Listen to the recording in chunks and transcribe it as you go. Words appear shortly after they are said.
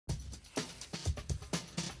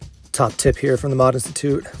Top tip here from the Mod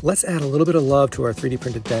Institute. Let's add a little bit of love to our 3D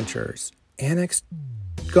printed dentures. Annex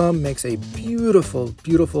gum makes a beautiful,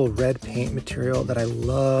 beautiful red paint material that I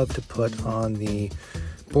love to put on the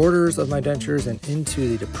borders of my dentures and into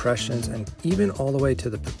the depressions and even all the way to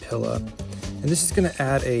the papilla. And this is going to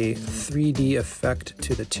add a 3D effect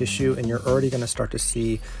to the tissue, and you're already going to start to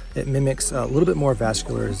see it mimics a little bit more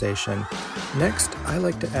vascularization. Next, I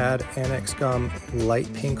like to add Annex Gum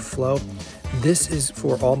Light Pink Flow. This is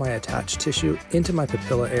for all my attached tissue into my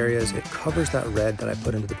papilla areas. It covers that red that I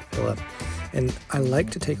put into the papilla. And I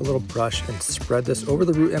like to take a little brush and spread this over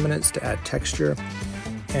the root eminence to add texture.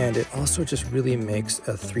 And it also just really makes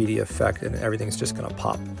a 3D effect, and everything's just gonna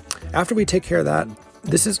pop. After we take care of that,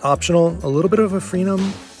 this is optional. A little bit of a frenum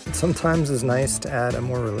sometimes is nice to add a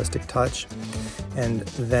more realistic touch. And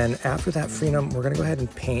then after that frenum, we're gonna go ahead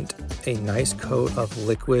and paint a nice coat of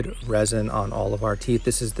liquid resin on all of our teeth.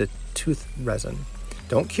 This is the tooth resin.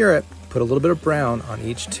 Don't cure it. Put a little bit of brown on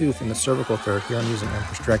each tooth in the cervical third. Here I'm using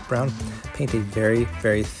Empress Direct Brown. Paint a very,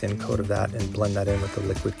 very thin coat of that and blend that in with the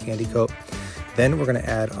liquid candy coat. Then we're gonna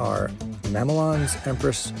add our Mamelon's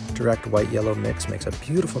Empress Direct White Yellow mix. Makes a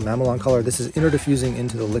beautiful Mamelon color. This is interdiffusing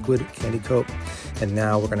into the liquid candy coat. And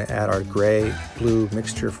now we're gonna add our gray blue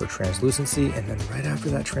mixture for translucency. And then right after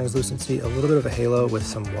that translucency, a little bit of a halo with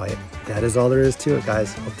some white. That is all there is to it,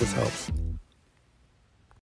 guys. Hope this helps.